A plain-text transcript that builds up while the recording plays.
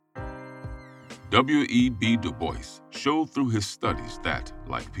W.E.B. Du Bois showed through his studies that,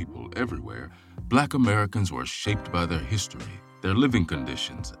 like people everywhere, Black Americans were shaped by their history, their living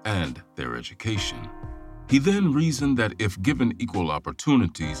conditions, and their education. He then reasoned that if given equal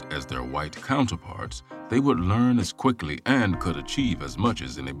opportunities as their white counterparts, they would learn as quickly and could achieve as much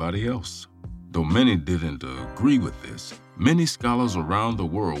as anybody else. Though many didn't agree with this, many scholars around the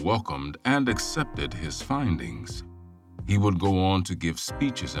world welcomed and accepted his findings. He would go on to give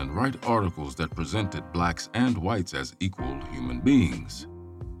speeches and write articles that presented blacks and whites as equal human beings.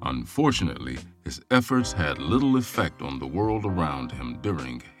 Unfortunately, his efforts had little effect on the world around him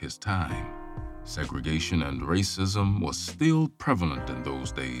during his time. Segregation and racism was still prevalent in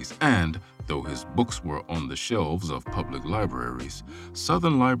those days, and though his books were on the shelves of public libraries,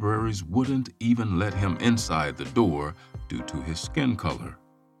 Southern libraries wouldn't even let him inside the door due to his skin color.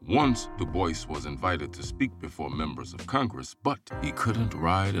 Once, Du Bois was invited to speak before members of Congress, but he couldn't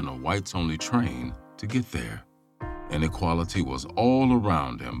ride in a whites-only train to get there. Inequality was all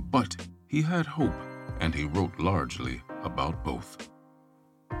around him, but he had hope, and he wrote largely about both.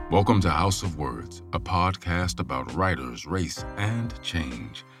 Welcome to House of Words, a podcast about writers, race, and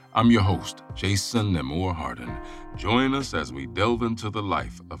change. I'm your host, Jason Nemore Hardin. Join us as we delve into the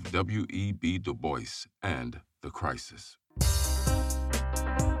life of W.E.B. Du Bois and the crisis.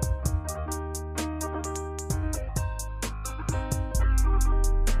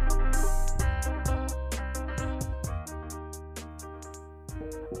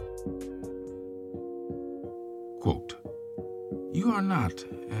 Quote, "You are not,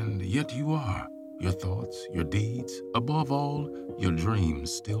 and yet you are. Your thoughts, your deeds, above all, your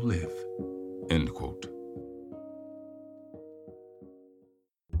dreams still live." End quote.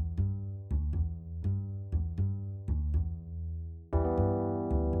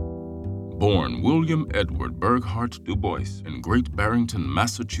 Born William Edward Burghardt Du Bois in Great Barrington,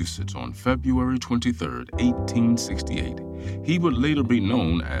 Massachusetts on February 23, 1868, he would later be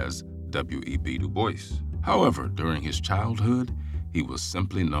known as W.E.B. Du Bois. However, during his childhood, he was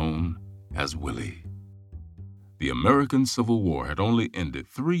simply known as Willie. The American Civil War had only ended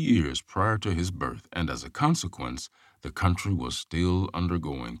 3 years prior to his birth, and as a consequence, the country was still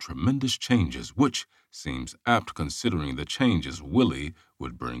undergoing tremendous changes, which seems apt considering the changes Willie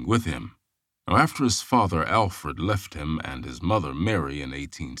would bring with him. Now, after his father Alfred left him and his mother Mary in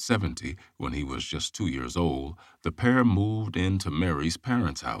 1870, when he was just 2 years old, the pair moved into Mary's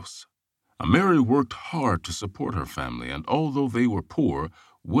parents' house. Mary worked hard to support her family, and although they were poor,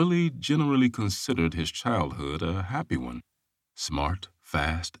 Willie generally considered his childhood a happy one. Smart,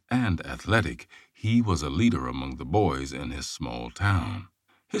 fast, and athletic, he was a leader among the boys in his small town.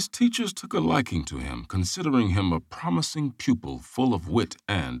 His teachers took a liking to him, considering him a promising pupil full of wit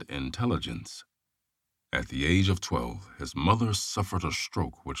and intelligence. At the age of 12, his mother suffered a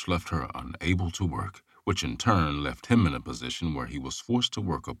stroke which left her unable to work, which in turn left him in a position where he was forced to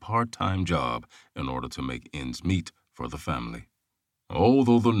work a part-time job in order to make ends meet for the family.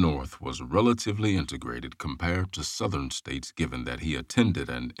 Although the North was relatively integrated compared to Southern states given that he attended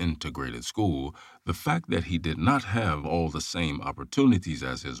an integrated school, the fact that he did not have all the same opportunities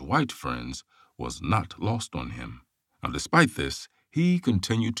as his white friends was not lost on him. Now, despite this, he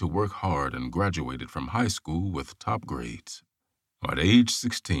continued to work hard and graduated from high school with top grades. At age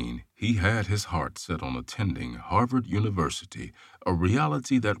 16, he had his heart set on attending Harvard University, a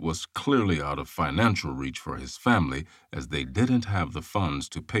reality that was clearly out of financial reach for his family as they didn't have the funds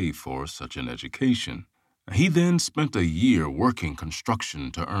to pay for such an education. He then spent a year working construction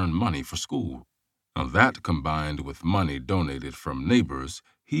to earn money for school. Now that, combined with money donated from neighbors,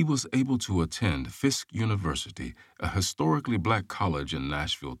 he was able to attend Fisk University, a historically black college in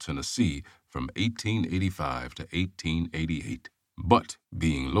Nashville, Tennessee, from 1885 to 1888. But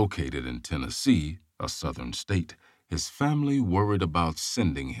being located in Tennessee, a southern state, his family worried about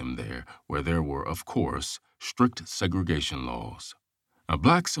sending him there, where there were, of course, strict segregation laws. Now,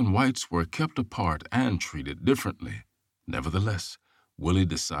 blacks and whites were kept apart and treated differently. Nevertheless, Willie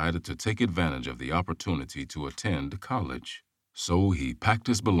decided to take advantage of the opportunity to attend college. So he packed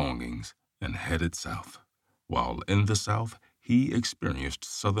his belongings and headed south. While in the South, he experienced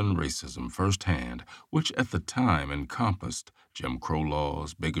Southern racism firsthand, which at the time encompassed Jim Crow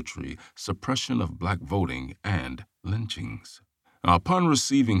laws, bigotry, suppression of black voting, and lynchings. Now, upon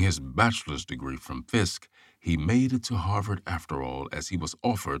receiving his bachelor's degree from Fisk, he made it to Harvard after all, as he was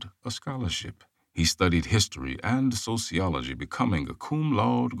offered a scholarship. He studied history and sociology, becoming a cum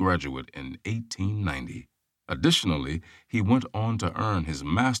laude graduate in 1890. Additionally, he went on to earn his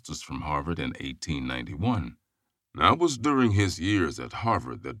master's from Harvard in 1891. Now, it was during his years at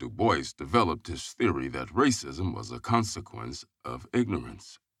Harvard that Du Bois developed his theory that racism was a consequence of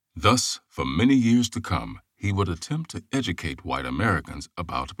ignorance. Thus, for many years to come, he would attempt to educate white Americans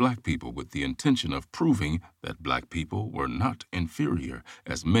about black people with the intention of proving that black people were not inferior,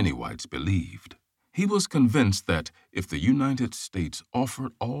 as many whites believed. He was convinced that if the United States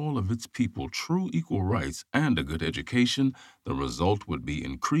offered all of its people true equal rights and a good education, the result would be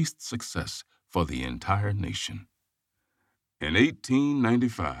increased success for the entire nation. In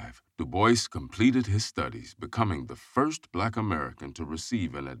 1895, Du Bois completed his studies, becoming the first black American to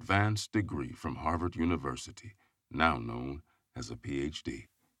receive an advanced degree from Harvard University, now known as a Ph.D.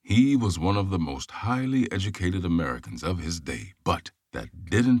 He was one of the most highly educated Americans of his day, but that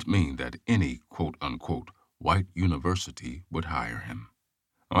didn't mean that any quote-unquote white university would hire him.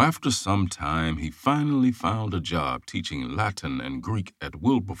 After some time, he finally found a job teaching Latin and Greek at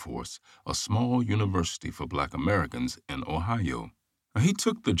Wilberforce, a small university for black Americans in Ohio. He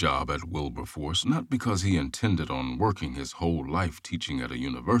took the job at Wilberforce not because he intended on working his whole life teaching at a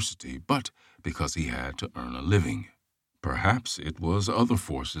university, but because he had to earn a living. Perhaps it was other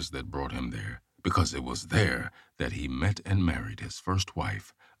forces that brought him there, because it was there that he met and married his first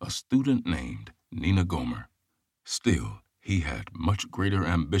wife, a student named Nina Gomer. Still, he had much greater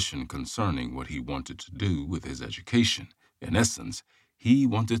ambition concerning what he wanted to do with his education. In essence, he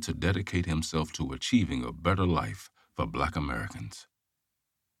wanted to dedicate himself to achieving a better life for black Americans.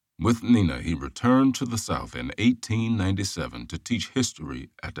 With Nina, he returned to the South in 1897 to teach history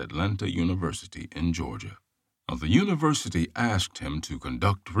at Atlanta University in Georgia. The university asked him to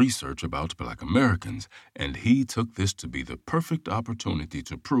conduct research about black Americans, and he took this to be the perfect opportunity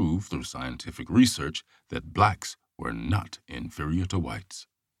to prove through scientific research that blacks were not inferior to whites.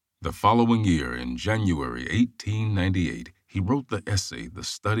 The following year, in January 1898, he wrote the essay The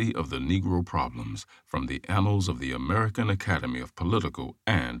Study of the Negro Problems from the Annals of the American Academy of Political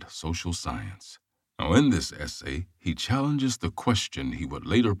and Social Science. Now, in this essay, he challenges the question he would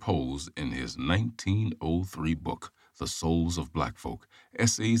later pose in his 1903 book, The Souls of Black Folk,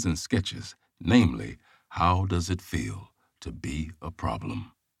 Essays and Sketches, namely, How Does It Feel to Be a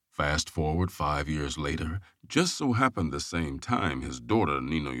Problem? Fast forward 5 years later, just so happened the same time his daughter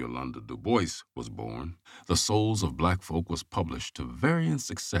Nina Yolanda Du Bois was born, The Souls of Black Folk was published to varying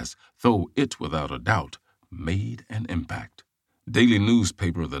success, though it, without a doubt, made an impact. Daily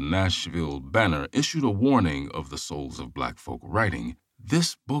newspaper The Nashville Banner issued a warning of The Souls of Black Folk, writing,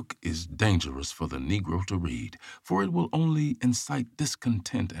 "This book is dangerous for the Negro to read, for it will only incite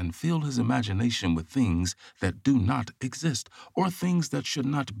discontent and fill his imagination with things that do not exist, or things that should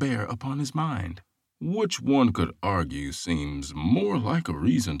not bear upon his mind," which one could argue seems more like a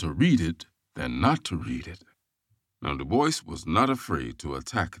reason to read it than not to read it. Now, Du Bois was not afraid to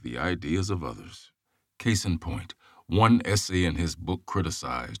attack the ideas of others. Case in point, one essay in his book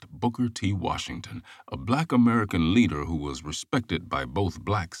criticized Booker T. Washington, a black American leader who was respected by both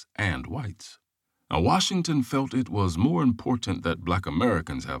blacks and whites. Now, Washington felt it was more important that black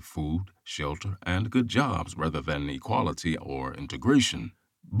Americans have food, shelter, and good jobs rather than equality or integration.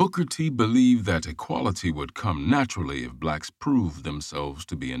 Booker T. believed that equality would come naturally if blacks proved themselves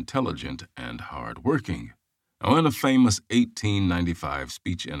to be intelligent and hard-working. Now, in a famous 1895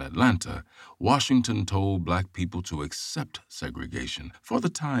 speech in Atlanta, Washington told black people to accept segregation for the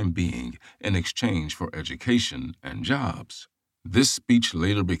time being in exchange for education and jobs. This speech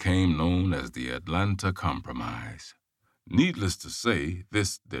later became known as the Atlanta Compromise. Needless to say,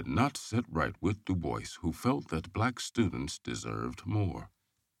 this did not sit right with Du Bois, who felt that black students deserved more.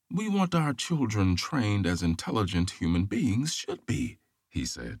 "We want our children trained as intelligent human beings should be," he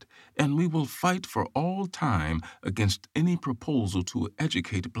said, "and we will fight for all time against any proposal to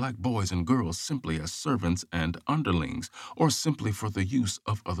educate black boys and girls simply as servants and underlings, or simply for the use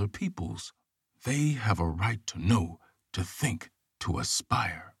of other peoples. They have a right to know, to think, to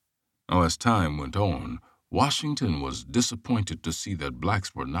aspire." Now, as time went on, Washington was disappointed to see that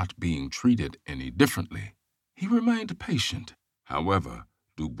blacks were not being treated any differently. He remained patient. However,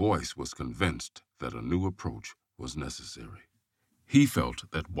 Du Bois was convinced that a new approach was necessary. He felt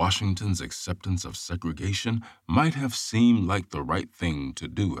that Washington's acceptance of segregation might have seemed like the right thing to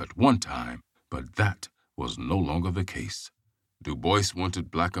do at one time, but that was no longer the case. Du Bois wanted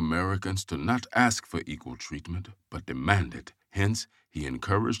black Americans to not ask for equal treatment, but demand it. Hence, he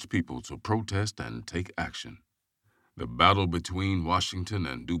encouraged people to protest and take action. The battle between Washington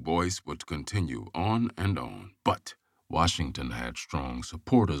and Du Bois would continue on and on, but Washington had strong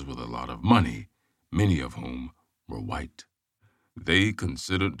supporters with a lot of money, many of whom were white. They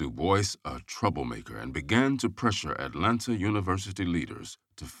considered Du Bois a troublemaker and began to pressure Atlanta University leaders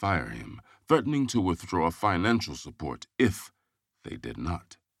to fire him, threatening to withdraw financial support if they did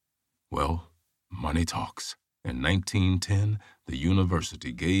not. Well, money talks. In 1910, the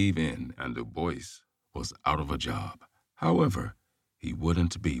university gave in and Du Bois was out of a job. However, he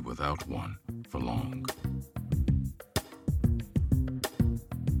wouldn't be without one for long.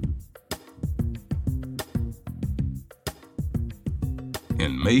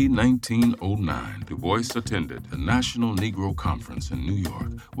 In May 1909, Du Bois attended the National Negro Conference in New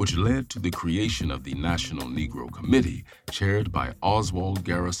York, which led to the creation of the National Negro Committee, chaired by Oswald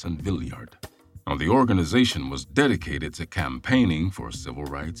Garrison Villiard. Now, the organization was dedicated to campaigning for civil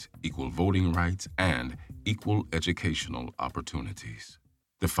rights, equal voting rights, and equal educational opportunities.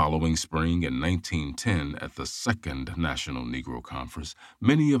 The following spring in 1910, at the Second National Negro Conference,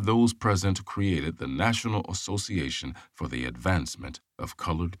 many of those present created the National Association for the Advancement of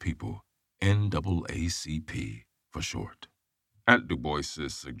Colored People, NAACP for short. At Du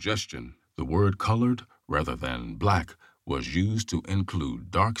Bois's suggestion, the word colored, rather than black, was used to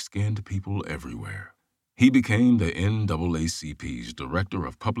include dark-skinned people everywhere. He became the NAACP's Director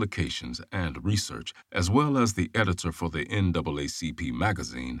of Publications and Research, as well as the editor for the NAACP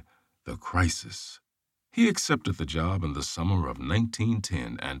magazine, The Crisis. He accepted the job in the summer of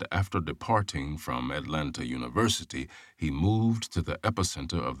 1910, and after departing from Atlanta University, he moved to the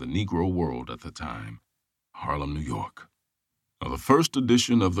epicenter of the Negro world at the time, Harlem, New York. Now, the first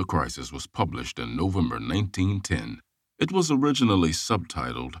edition of The Crisis was published in November 1910. It was originally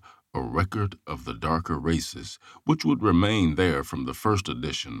subtitled A Record of the Darker Races, which would remain there from the first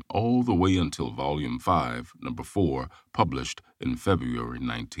edition all the way until Volume 5, Number 4, published in February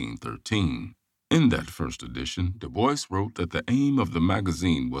 1913. In that first edition, Du Bois wrote that the aim of the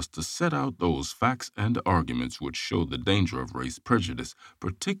magazine was to set out those facts and arguments which show the danger of race prejudice,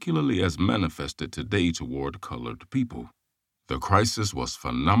 particularly as manifested today toward colored people. The Crisis was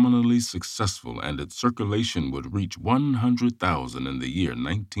phenomenally successful, and its circulation would reach 100,000 in the year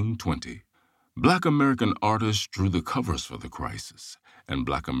 1920. Black American artists drew the covers for The Crisis, and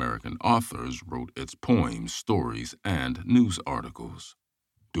Black American authors wrote its poems, stories, and news articles.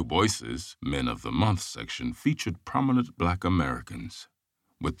 Du Bois's Men of the Month section featured prominent Black Americans.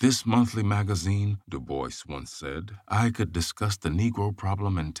 With this monthly magazine, Du Bois once said, I could discuss the Negro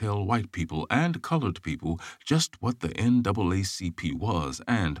problem and tell white people and colored people just what the NAACP was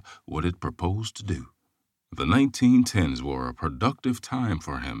and what it proposed to do. The 1910s were a productive time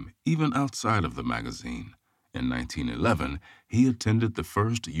for him, even outside of the magazine. In 1911, he attended the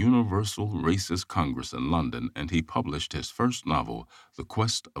first Universal Racist Congress in London, and he published his first novel, The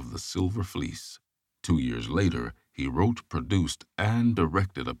Quest of the Silver Fleece. 2 years later, he wrote, produced, and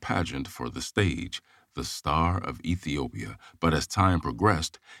directed a pageant for the stage, The Star of Ethiopia, but as time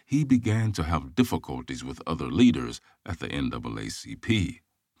progressed, he began to have difficulties with other leaders at the NAACP.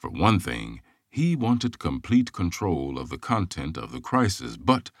 For one thing, he wanted complete control of the content of The Crisis,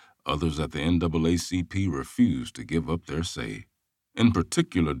 but others at the NAACP refused to give up their say. In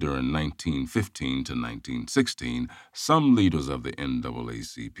particular, during 1915 to 1916, some leaders of the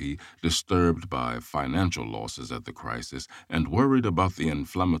NAACP, disturbed by financial losses at The Crisis and worried about the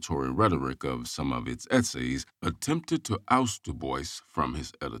inflammatory rhetoric of some of its essays, attempted to oust Du Bois from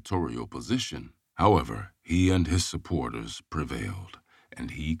his editorial position. However, he and his supporters prevailed,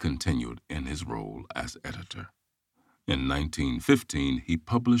 and he continued in his role as editor. In 1915, he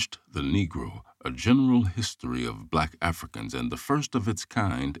published The Negro, a general history of Black Africans and the first of its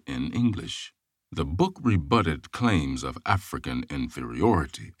kind in English. The book rebutted claims of African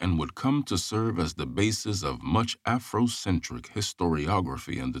inferiority and would come to serve as the basis of much Afrocentric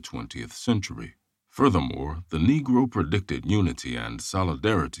historiography in the 20th century. Furthermore, the Negro predicted unity and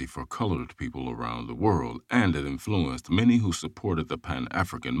solidarity for colored people around the world, and it influenced many who supported the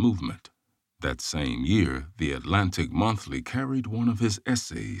Pan-African movement. That same year, the Atlantic Monthly carried one of his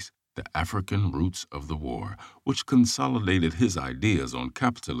essays, The African Roots of the War, which consolidated his ideas on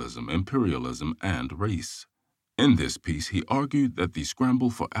capitalism, imperialism, and race. In this piece, he argued that the scramble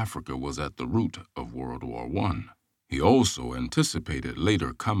for Africa was at the root of World War I. He also anticipated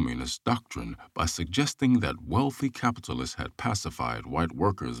later communist doctrine by suggesting that wealthy capitalists had pacified white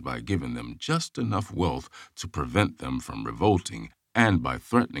workers by giving them just enough wealth to prevent them from revolting, and by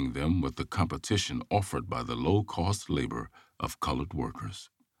threatening them with the competition offered by the low-cost labor of colored workers.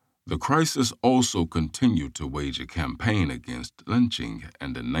 The Crisis also continued to wage a campaign against lynching,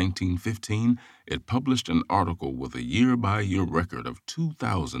 and in 1915, it published an article with a year-by-year record of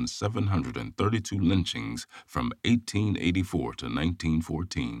 2,732 lynchings from 1884 to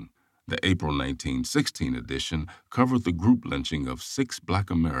 1914. The April 1916 edition covered the group lynching of 6 Black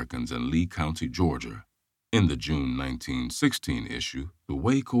Americans in Lee County, Georgia. In the June 1916 issue, the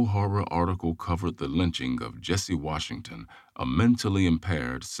Waco Horror article covered the lynching of Jesse Washington, a mentally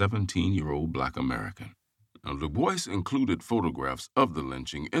impaired 17-year-old Black American. Now, Du Bois included photographs of the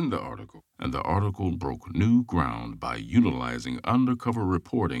lynching in the article, and the article broke new ground by utilizing undercover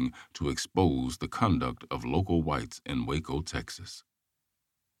reporting to expose the conduct of local whites in Waco, Texas.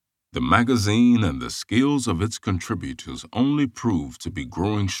 The magazine and the skills of its contributors only proved to be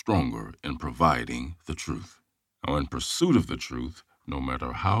growing stronger in providing the truth. Now, in pursuit of the truth, no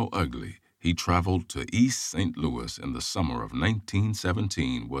matter how ugly, he traveled to East St. Louis in the summer of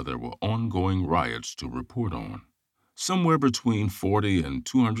 1917, where there were ongoing riots to report on. Somewhere between 40 and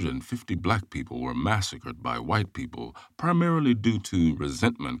 250 black people were massacred by white people, primarily due to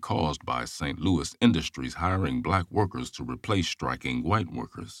resentment caused by St. Louis industries hiring black workers to replace striking white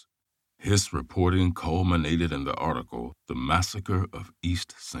workers. His reporting culminated in the article, The Massacre of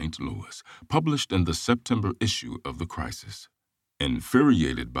East St. Louis, published in the September issue of the Crisis.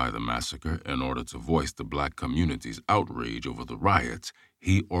 Infuriated by the massacre, in order to voice the black community's outrage over the riots,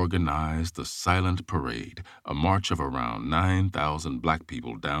 he organized the Silent Parade, a march of around 9,000 black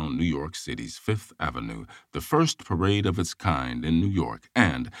people down New York City's Fifth Avenue, the first parade of its kind in New York,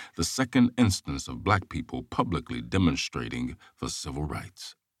 and the second instance of black people publicly demonstrating for civil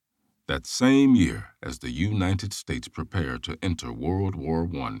rights. That same year, as the United States prepared to enter World War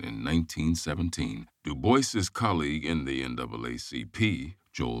I in 1917, Du Bois's colleague in the NAACP,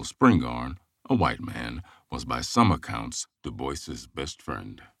 Joel Spingarn, a white man, was by some accounts Du Bois's best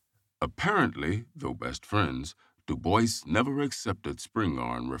friend. Apparently, though best friends, Du Bois never accepted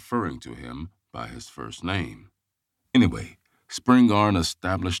Spingarn referring to him by his first name. Anyway, Spingarn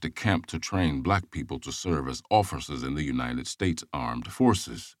established a camp to train black people to serve as officers in the United States Armed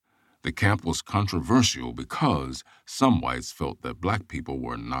Forces. The camp was controversial because some whites felt that black people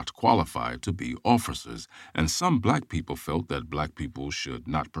were not qualified to be officers, and some black people felt that black people should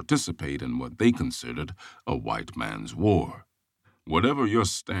not participate in what they considered a white man's war. Whatever your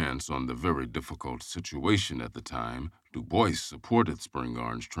stance on the very difficult situation at the time, Du Bois supported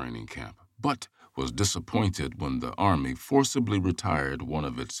Spingarn's training camp, but was disappointed when the Army forcibly retired one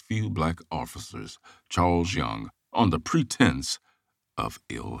of its few black officers, Charles Young, on the pretense of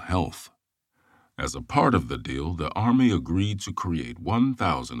ill health. As a part of the deal, the Army agreed to create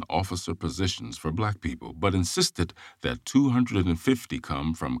 1,000 officer positions for black people, but insisted that 250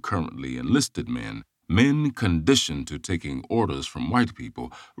 come from currently enlisted men conditioned to taking orders from white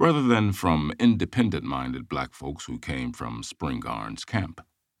people rather than from independent-minded black folks who came from Spingarn's camp.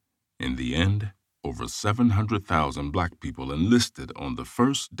 In the end, over 700,000 black people enlisted on the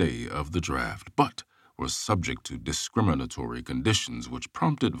first day of the draft, but were subject to discriminatory conditions which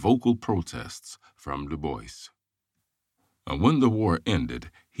prompted vocal protests from Du Bois. When the war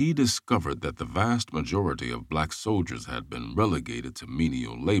ended, he discovered that the vast majority of black soldiers had been relegated to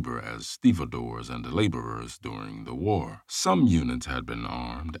menial labor as stevedores and laborers during the war. Some units had been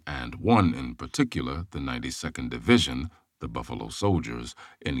armed, and one in particular, the 92nd Division, the Buffalo Soldiers,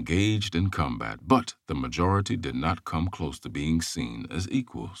 engaged in combat, but the majority did not come close to being seen as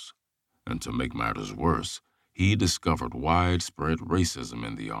equals. And to make matters worse, he discovered widespread racism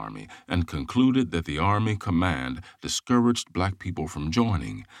in the Army and concluded that the Army command discouraged black people from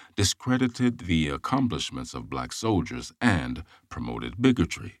joining, discredited the accomplishments of black soldiers, and promoted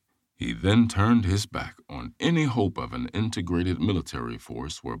bigotry. He then turned his back on any hope of an integrated military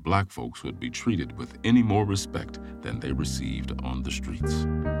force where black folks would be treated with any more respect than they received on the streets.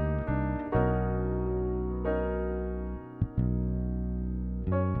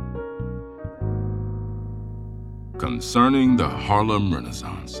 Concerning the Harlem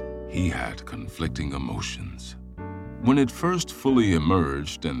Renaissance, he had conflicting emotions. When it first fully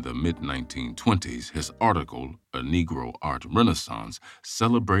emerged in the mid-1920s, his article, A Negro Art Renaissance,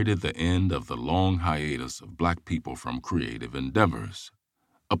 celebrated the end of the long hiatus of black people from creative endeavors.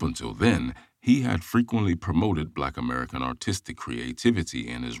 Up until then, he had frequently promoted black American artistic creativity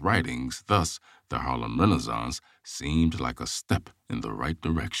in his writings, thus the Harlem Renaissance seemed like a step in the right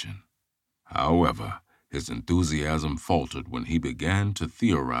direction. However, his enthusiasm faltered when he began to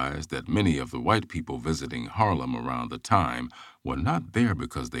theorize that many of the white people visiting Harlem around the time were not there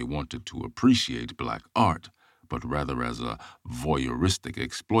because they wanted to appreciate black art, but rather as a voyeuristic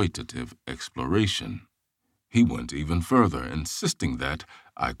exploitative exploration. He went even further, insisting that,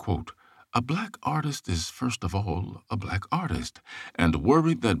 I quote, "A black artist is first of all a black artist," and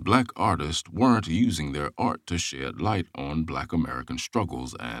worried that black artists weren't using their art to shed light on black American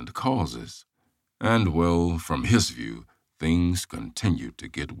struggles and causes. And well, from his view, things continued to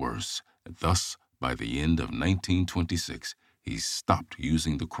get worse. Thus, by the end of 1926, he stopped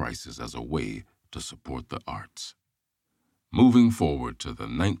using the crisis as a way to support the arts. Moving forward to the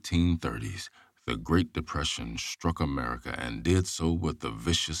 1930s, the Great Depression struck America and did so with the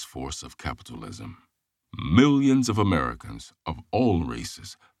vicious force of capitalism. Millions of Americans of all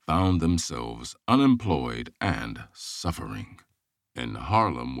races found themselves unemployed and suffering. In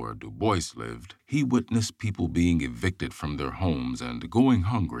Harlem, where Du Bois lived, he witnessed people being evicted from their homes and going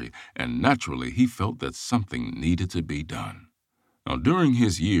hungry, and naturally he felt that something needed to be done. Now, during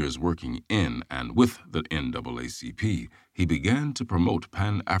his years working in and with the NAACP, he began to promote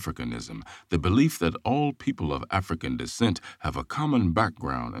Pan-Africanism, the belief that all people of African descent have a common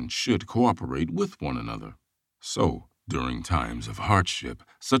background and should cooperate with one another. So, during times of hardship,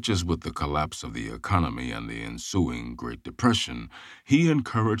 such as with the collapse of the economy and the ensuing Great Depression, he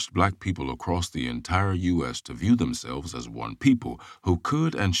encouraged Black people across the entire U.S. to view themselves as one people who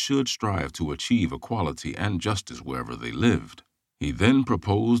could and should strive to achieve equality and justice wherever they lived. He then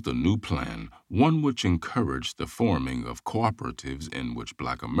proposed a new plan, one which encouraged the forming of cooperatives in which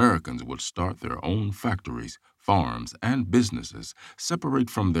Black Americans would start their own factories, farms, and businesses,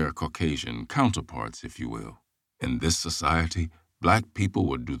 separate from their Caucasian counterparts, if you will. In this society, Black people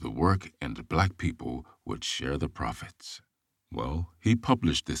would do the work and Black people would share the profits. Well, he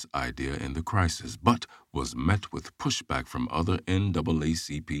published this idea in the crisis, but was met with pushback from other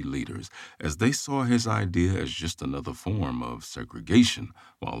NAACP leaders, as they saw his idea as just another form of segregation,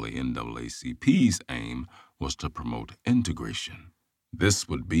 while the NAACP's aim was to promote integration. This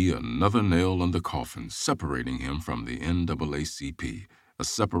would be another nail in the coffin, separating him from the NAACP, a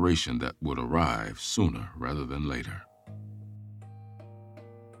separation that would arrive sooner rather than later.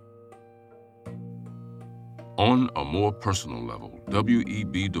 On a more personal level,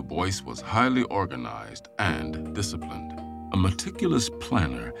 W.E.B. Du Bois was highly organized and disciplined. A meticulous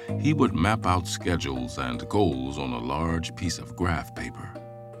planner, he would map out schedules and goals on a large piece of graph paper.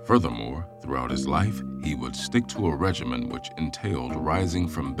 Furthermore, throughout his life, he would stick to a regimen which entailed rising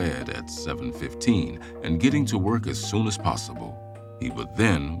from bed at 7:15 and getting to work as soon as possible. He would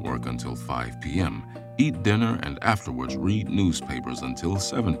then work until 5 p.m., eat dinner, and afterwards read newspapers until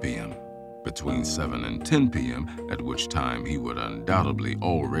 7 p.m. Between 7 and 10 p.m., at which time he would undoubtedly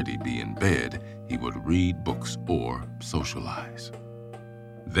already be in bed, he would read books or socialize.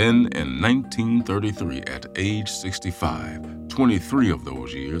 Then in 1933, at age 65, 23 of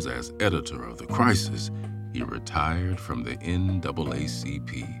those years as editor of The Crisis, he retired from the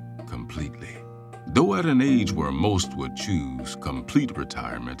NAACP completely. Though at an age where most would choose complete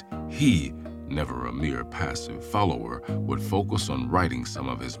retirement, he, never a mere passive follower, would focus on writing some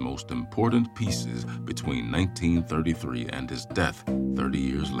of his most important pieces between 1933 and his death 30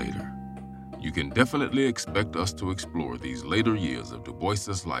 years later. You can definitely expect us to explore these later years of Du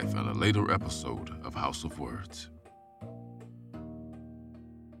Bois's life in a later episode of House of Words.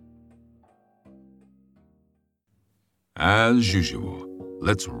 As usual,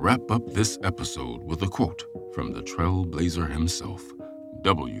 let's wrap up this episode with a quote from the trailblazer himself,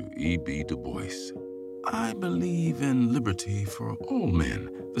 W.E.B. Du Bois. I believe in liberty for all men,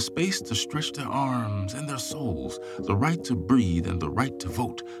 the space to stretch their arms and their souls, the right to breathe and the right to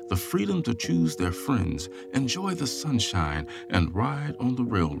vote, the freedom to choose their friends, enjoy the sunshine, and ride on the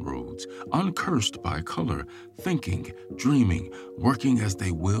railroads, uncursed by color, thinking, dreaming, working as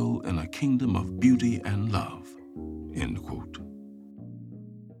they will in a kingdom of beauty and love. End quote.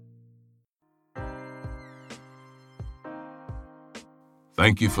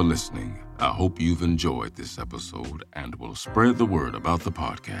 Thank you for listening. I hope you've enjoyed this episode and will spread the word about the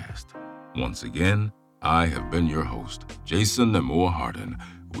podcast. Once again, I have been your host, Jason Nemore Harden.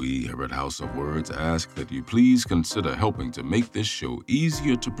 We here at House of Words ask that you please consider helping to make this show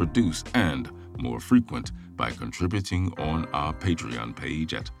easier to produce and more frequent by contributing on our Patreon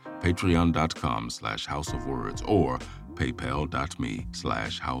page at patreon.com/houseofwords or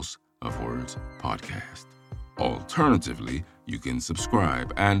paypal.me/houseofwordspodcast. Alternatively, you can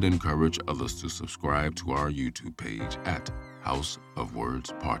subscribe and encourage others to subscribe to our YouTube page at House of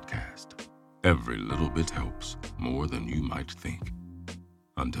Words Podcast. Every little bit helps more than you might think.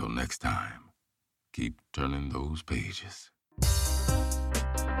 Until next time, keep turning those pages.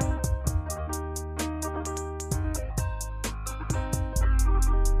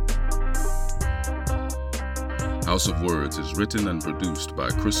 House of Words is written and produced by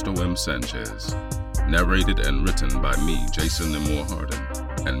Cristo M. Sanchez. Narrated and written by me, Jason Nemore Harden,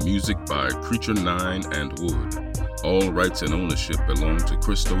 and music by Creature 9 and Wood. All rights and ownership belong to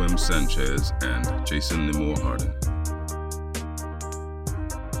Cristo M. Sanchez and Jason Nemore Harden.